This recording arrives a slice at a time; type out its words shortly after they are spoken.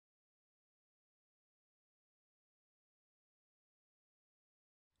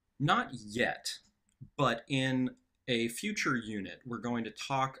Not yet, but in a future unit, we're going to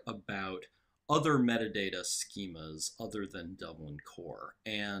talk about other metadata schemas other than Dublin Core.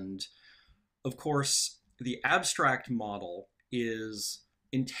 And of course, the abstract model is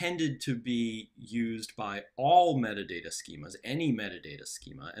intended to be used by all metadata schemas, any metadata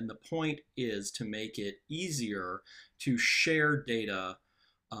schema. And the point is to make it easier to share data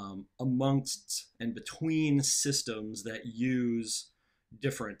amongst and between systems that use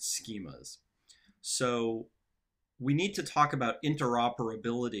different schemas. So we need to talk about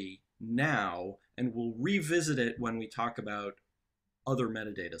interoperability now, and we'll revisit it when we talk about other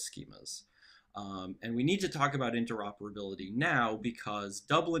metadata schemas. And we need to talk about interoperability now because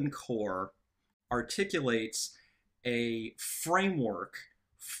Dublin Core articulates a framework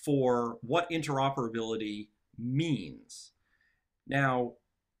for what interoperability means. Now,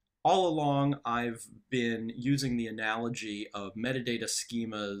 all along, I've been using the analogy of metadata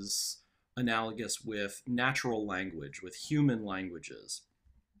schemas analogous with natural language, with human languages.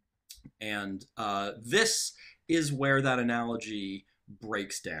 And this is where that analogy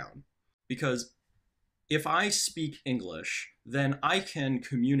breaks down. Because if I speak English, then I can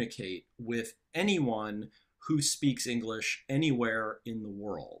communicate with anyone who speaks English anywhere in the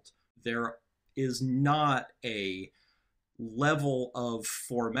world. There is not a level of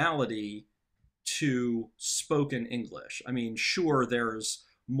formality to spoken English. I mean, sure, there's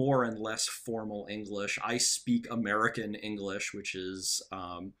more and less formal English. I speak American English, which is,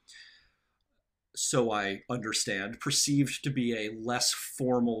 so I understand, perceived to be a less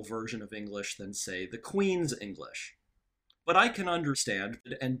formal version of English than, say, the Queen's English. But I can understand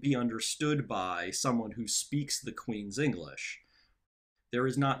and be understood by someone who speaks the Queen's English. There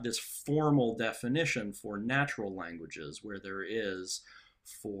is not this formal definition for natural languages where there is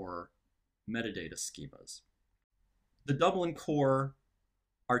for metadata schemas. The Dublin Core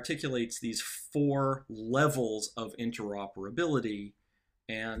articulates these 4 levels of interoperability,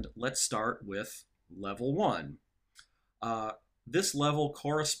 and let's start with level 1. This level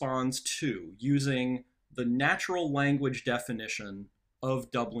corresponds to using the natural language definition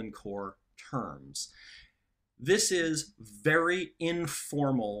of Dublin Core terms. This is very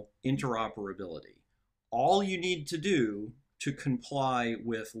informal interoperability. All you need to do to comply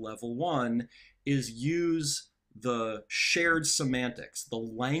with level 1 is use the shared semantics, the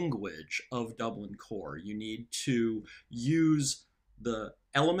language of Dublin Core. You need to use the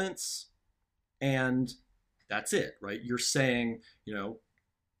elements, and that's it, right? You're saying, you know,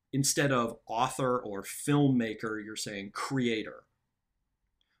 instead of author or filmmaker, you're saying creator.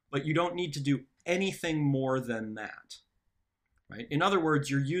 But you don't need to do anything more than that, right? In other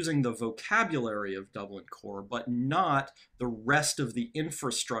words, you're using the vocabulary of Dublin Core, but not the rest of the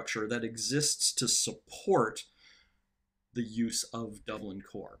infrastructure that exists to support the use of Dublin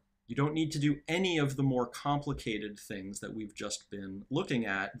Core. You don't need to do any of the more complicated things that we've just been looking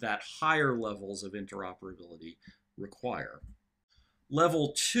at that higher levels of interoperability require.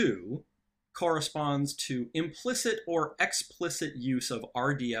 Level 2 corresponds to implicit or explicit use of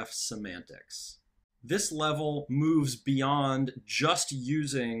RDF semantics. This level moves beyond just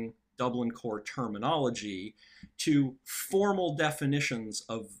using Dublin Core terminology to formal definitions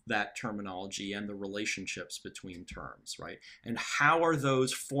of that terminology and the relationships between terms, right? And how are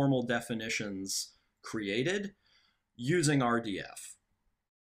those formal definitions created? Using RDF.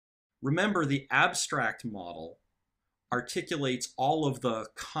 Remember, the abstract model articulates all of the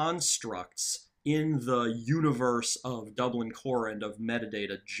constructs in the universe of Dublin Core and of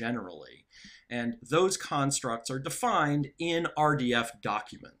metadata generally. And those constructs are defined in RDF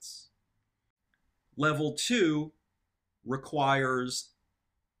documents. Level 2 requires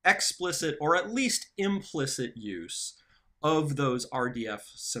explicit or at least implicit use of those RDF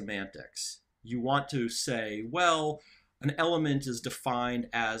semantics. You want to say, well, an element is defined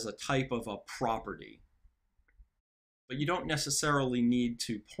as a type of a property. But you don't necessarily need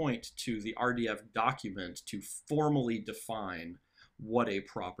to point to the RDF document to formally define what a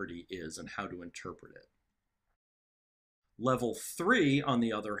property is and how to interpret it. Level 3, on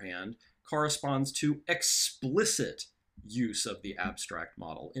the other hand, corresponds to explicit use of the abstract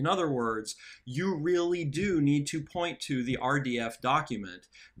model. In other words, you really do need to point to the RDF document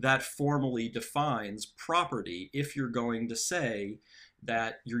that formally defines property if you're going to say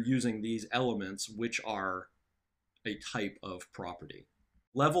that you're using these elements which are a type of property.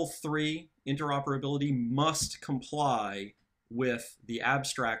 Level 3 interoperability must comply with the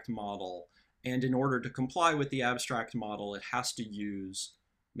abstract model, and in order to comply with the abstract model, it has to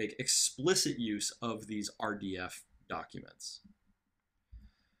make explicit use of these RDF documents.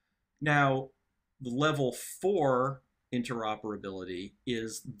 Now, the level 4 interoperability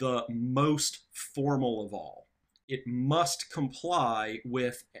is the most formal of all. It must comply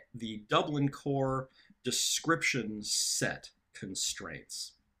with the Dublin Core description set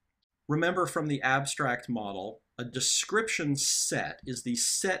constraints. Remember from the abstract model, a description set is the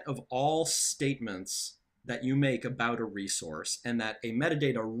set of all statements that you make about a resource, and that a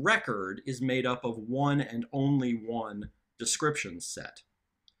metadata record is made up of one and only one description set.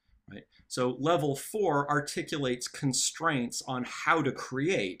 Right? So level 4 articulates constraints on how to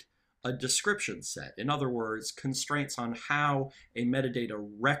create a description set. In other words, constraints on how a metadata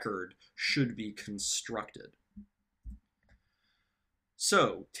record should be constructed.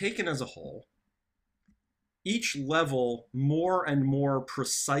 So, taken as a whole, each level more and more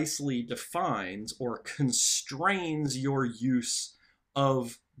precisely defines or constrains your use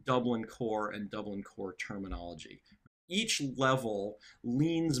of Dublin Core and Dublin Core terminology. Each level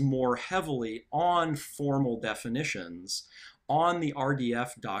leans more heavily on formal definitions, on the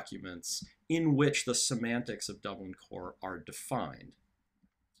RDF documents in which the semantics of Dublin Core are defined.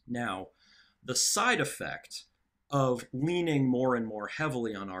 Now, the side effect of leaning more and more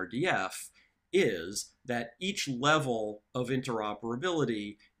heavily on RDF is that each level of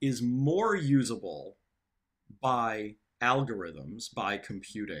interoperability is more usable by algorithms, by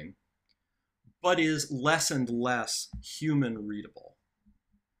computing, but is less and less human readable.